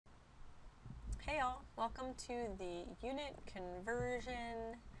Hey y'all, welcome to the unit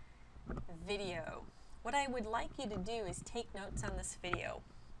conversion video. What I would like you to do is take notes on this video.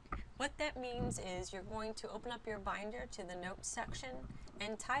 What that means is you're going to open up your binder to the notes section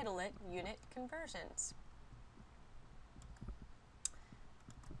and title it Unit Conversions.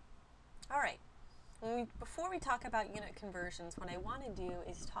 Alright, before we talk about unit conversions, what I want to do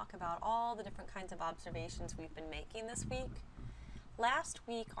is talk about all the different kinds of observations we've been making this week. Last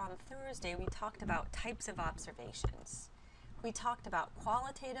week on Thursday, we talked about types of observations. We talked about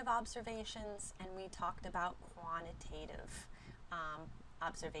qualitative observations, and we talked about quantitative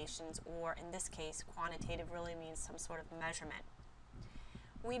observations, or in this case, quantitative really means some sort of measurement.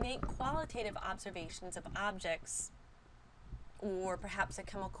 We make qualitative observations of objects, or perhaps a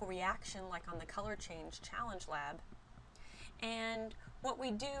chemical reaction like on the Color Change Challenge Lab. And what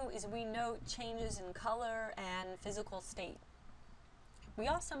we do is we note changes in color and physical state. We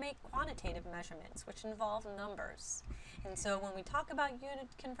also make quantitative measurements, which involve numbers. And so when we talk about unit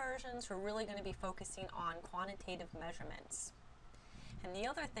conversions, we're really going to be focusing on quantitative measurements. And the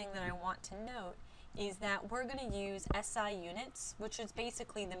other thing that I want to note is that we're going to use SI units, which is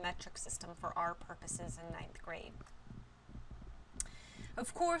basically the metric system for our purposes in 9th grade.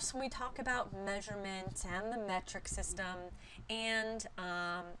 Of course, when we talk about measurement and the metric system and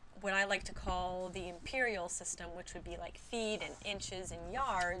what I like to call the imperial system, which would be like feet and inches and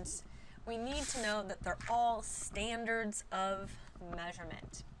yards, we need to know that they're all standards of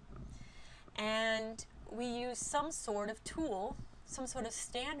measurement. And we use some sort of tool, some sort of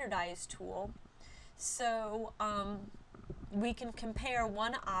standardized tool, so we can compare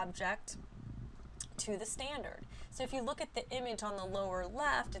one object to the standard. So if you look at the image on the lower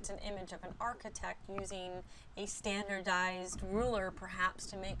left, it's an image of an architect using a standardized ruler perhaps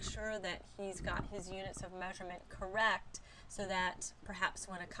to make sure that he's got his units of measurement correct, so that perhaps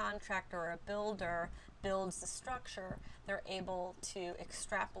when a contractor or a builder builds the structure, they're able to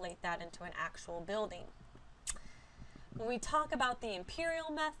extrapolate that into an actual building. When we talk about the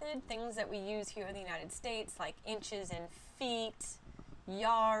imperial method, things that we use here in the United States like inches and feet,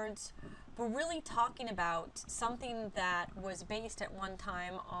 yards, we're really talking about something that was based at one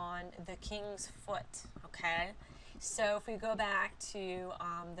time on the king's foot, okay? So if we go back to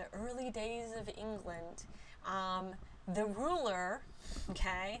the early days of England, the ruler,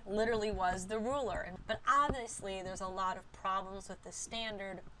 okay, literally was the ruler. But obviously there's a lot of problems with the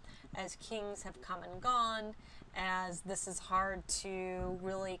standard as kings have come and gone, as this is hard to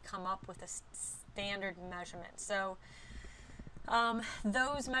really come up with a standard measurement. So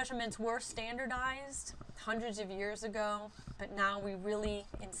those measurements were standardized hundreds of years ago, but now we really,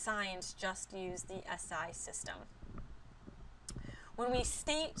 in science, just use the SI system. When we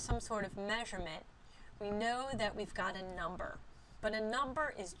state some sort of measurement, we know that we've got a number, but a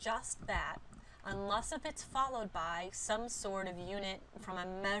number is just that, unless if it's followed by some sort of unit from a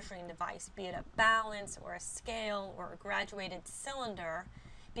measuring device, be it a balance or a scale or a graduated cylinder,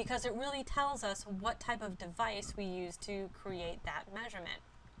 because it really tells us what type of device we use to create that measurement.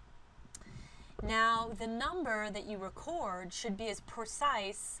 Now, the number that you record should be as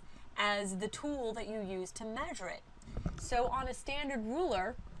precise as the tool that you use to measure it. So on a standard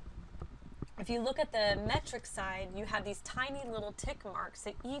ruler, if you look at the metric side, you have these tiny little tick marks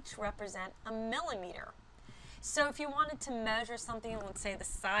that each represent a millimeter. So if you wanted to measure something, let's say the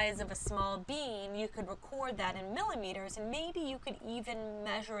size of a small bean, you could record that in millimeters, and maybe you could even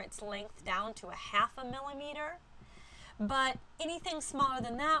measure its length down to a half a millimeter. But anything smaller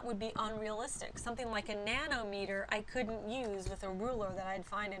than that would be unrealistic. Something like a nanometer I couldn't use with a ruler that I'd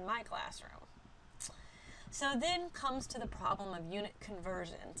find in my classroom. So then comes to the problem of unit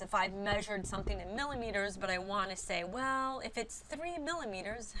conversions. If I've measured something in millimeters, but I want to say, well, if it's 3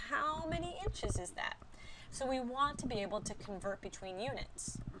 millimeters, how many inches is that? So we want to be able to convert between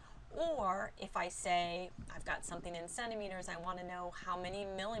units. Or if I say I've got something in centimeters, I want to know how many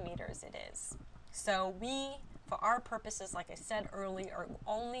millimeters it is. So we, for our purposes, like I said earlier, are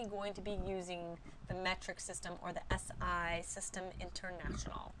only going to be using the metric system or the SI System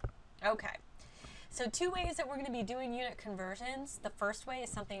International. Okay. So two ways that we're going to be doing unit conversions. The first way is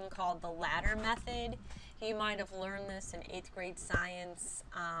something called the ladder method. You might have learned this in 8th grade science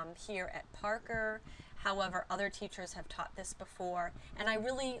here at Parker. However, other teachers have taught this before, and I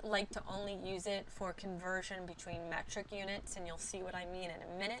really like to only use it for conversion between metric units, and you'll see what I mean in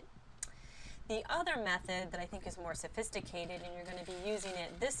a minute. The other method that I think is more sophisticated, and you're going to be using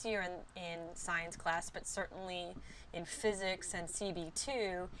it this year in science class, but certainly in physics and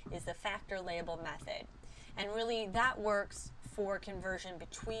CB2, is the factor label method. And really that works for conversion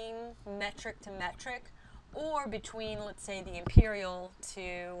between metric to metric, or between, let's say, the imperial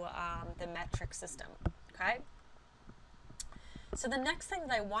to the metric system, okay? So the next thing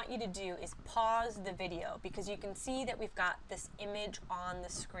that I want you to do is pause the video, because you can see that we've got this image on the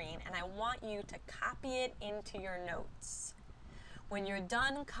screen, and I want you to copy it into your notes. When you're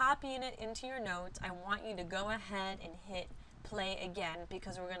done copying it into your notes, I want you to go ahead and hit play again,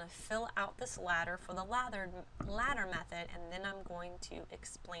 because we're going to fill out this ladder for the ladder method, and then I'm going to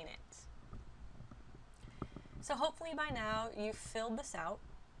explain it. So hopefully by now you've filled this out,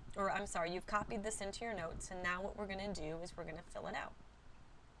 or I'm sorry, you've copied this into your notes, and now what we're going to do is we're going to fill it out.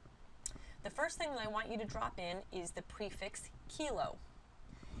 The first thing that I want you to drop in is the prefix kilo.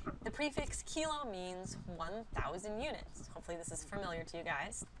 The prefix kilo means 1,000 units. Hopefully this is familiar to you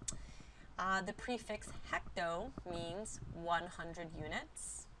guys. The prefix hecto means 100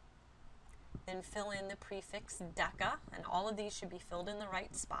 units. Then fill in the prefix deca, and all of these should be filled in the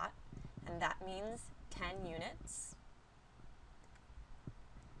right spot, and that means 10 units.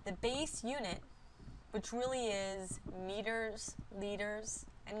 The base unit, which really is meters, liters,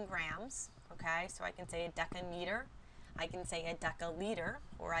 and grams, okay? So I can say a decameter, I can say a decaliter,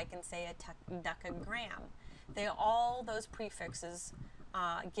 or I can say a decagram. All those prefixes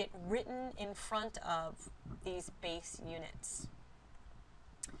get written in front of these base units.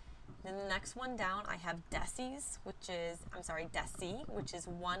 Then the next one down, I have decis, which is, deci, which is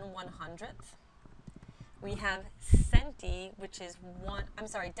 1/100th. We have centi, which is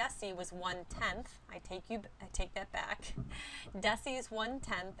deci was 1/10. I take that back. Deci is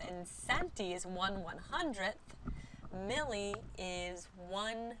 1/10, and centi is 1/100th. Milli is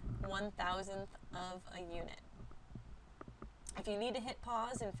 1/1000th of a unit. If you need to hit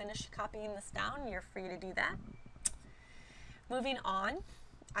pause and finish copying this down, you're free to do that. Moving on,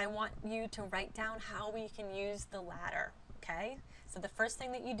 I want you to write down how we can use the ladder, okay? So the first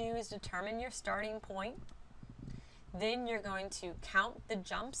thing that you do is determine your starting point. Then you're going to count the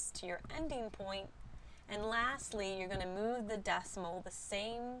jumps to your ending point. And lastly, you're going to move the decimal the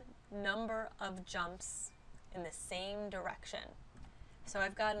same number of jumps in the same direction. So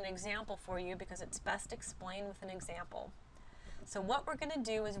I've got an example for you because it's best explained with an example. So what we're going to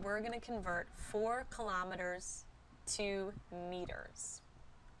do is we're going to convert 4 kilometers to meters.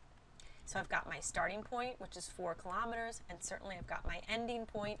 So I've got my starting point, which is 4 kilometers, and certainly I've got my ending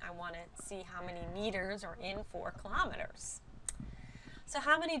point. I want to see how many meters are in 4 kilometers. So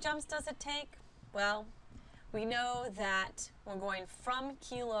how many jumps does it take? Well, we know that we're going from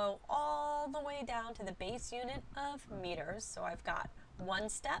kilo all the way down to the base unit of meters. So I've got 1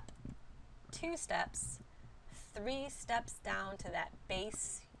 step, 2 steps, 3 steps down to that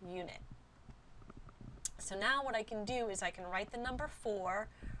base unit. So now what I can do is I can write the number 4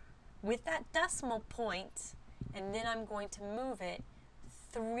 with that decimal point, and then I'm going to move it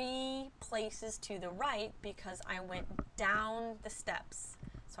 3 places to the right because I went down the steps.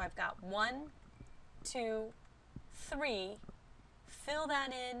 So I've got 1, 2, 3. Fill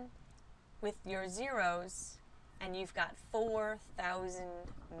that in with your zeros, and you've got 4,000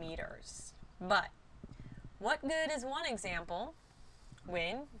 meters. But what good is one example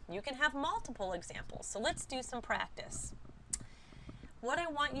when you can have multiple examples? So let's do some practice. What I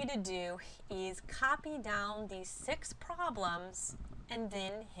want you to do is copy down these 6 problems and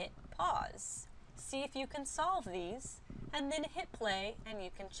then hit pause. See if you can solve these, and then hit play and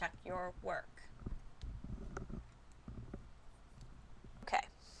you can check your work. Okay,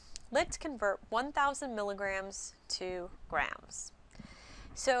 let's convert 1,000 milligrams to grams.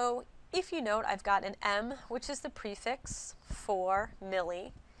 So if you note, I've got an M, which is the prefix for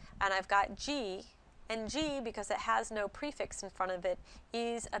milli, and I've got G, and G, because it has no prefix in front of it,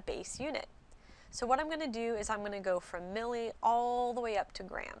 is a base unit. So what I'm going to do is I'm going to go from milli all the way up to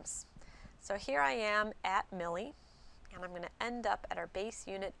grams. So here I am at milli, and I'm going to end up at our base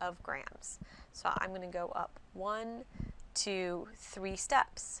unit of grams. So I'm going to go up 1, 2, 3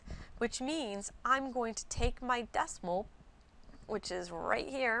 steps, which means I'm going to take my decimal, which is right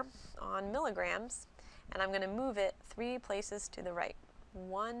here on milligrams, and I'm going to move it 3 places to the right.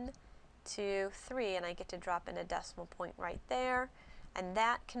 1, 2, 3, and I get to drop in a decimal point right there, and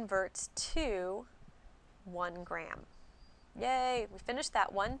that converts to 1 gram. Yay, we finished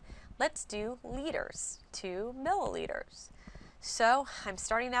that one. Let's do liters to milliliters. So I'm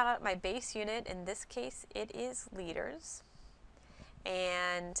starting out at my base unit. In this case, it is liters,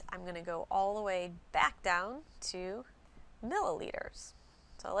 and I'm going to go all the way back down to milliliters.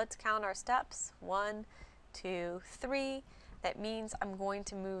 So let's count our steps. 1, 2, 3. That means I'm going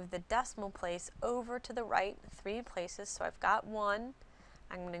to move the decimal place over to the right 3 places. So I've got 1.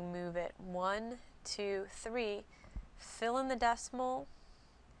 I'm going to move it 1, 2, 3. Fill in the decimal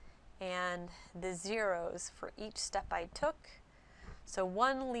and the zeros for each step I took. So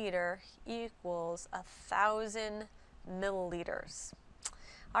 1 liter equals 1,000 milliliters.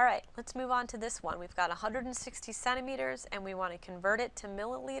 All right, let's move on to this one. We've got 160 centimeters and we want to convert it to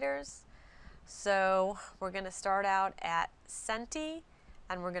milliliters. So we're going to start out at centi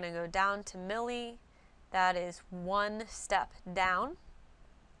and we're going to go down to milli. That is 1 step down,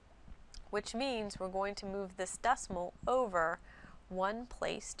 which means we're going to move this decimal over 1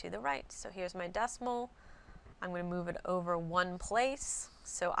 place to the right. So here's my decimal. I'm going to move it over 1 place.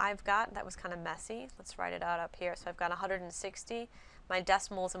 So I've got, that was kind of messy. Let's write it out up here. So I've got 160. My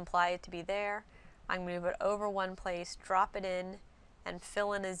decimals imply it to be there. I'm going to move it over 1 place, drop it in, and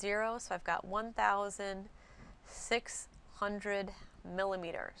fill in a 0. So I've got 1,600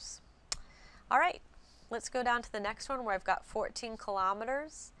 millimeters. All right, let's go down to the next one where I've got 14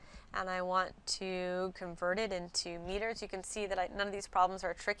 kilometers. And I want to convert it into meters. You can see that none of these problems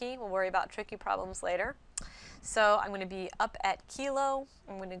are tricky. We'll worry about tricky problems later. So I'm going to be up at kilo.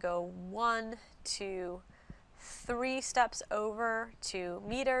 I'm going to go 1, 2, 3 steps over to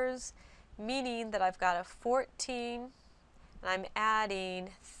meters, meaning that I've got a 14, and I'm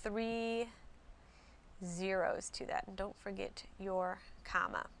adding 3 zeros to that. And don't forget your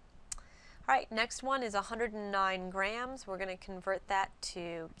comma. All right, next one is 109 grams. We're going to convert that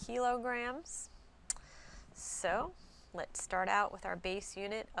to kilograms. So let's start out with our base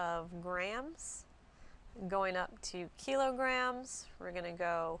unit of grams. Going up to kilograms, we're going to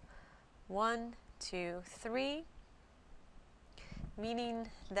go 1, 2, 3, meaning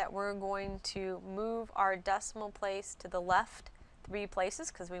that we're going to move our decimal place to the left 3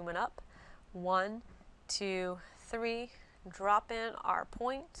 places because we went up. 1, 2, 3. Drop in our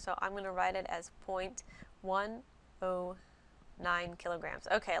point, so I'm going to write it as 0.109 kilograms.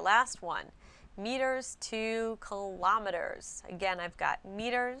 Okay, last one, meters to kilometers. Again, I've got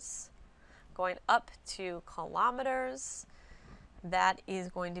meters going up to kilometers. That is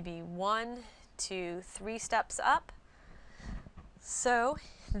going to be 1, 2, 3 steps up. So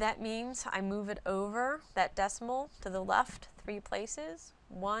that means I move it over that decimal to the left 3 places.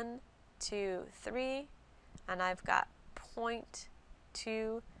 1, 2, 3, and I've got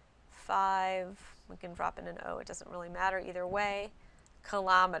 0.25, we can drop in an O, it doesn't really matter either way,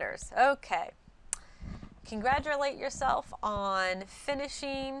 kilometers. Okay, congratulate yourself on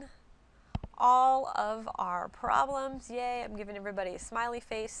finishing all of our problems. Yay, I'm giving everybody a smiley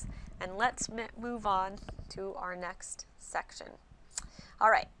face, and let's move on to our next section. All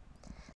right,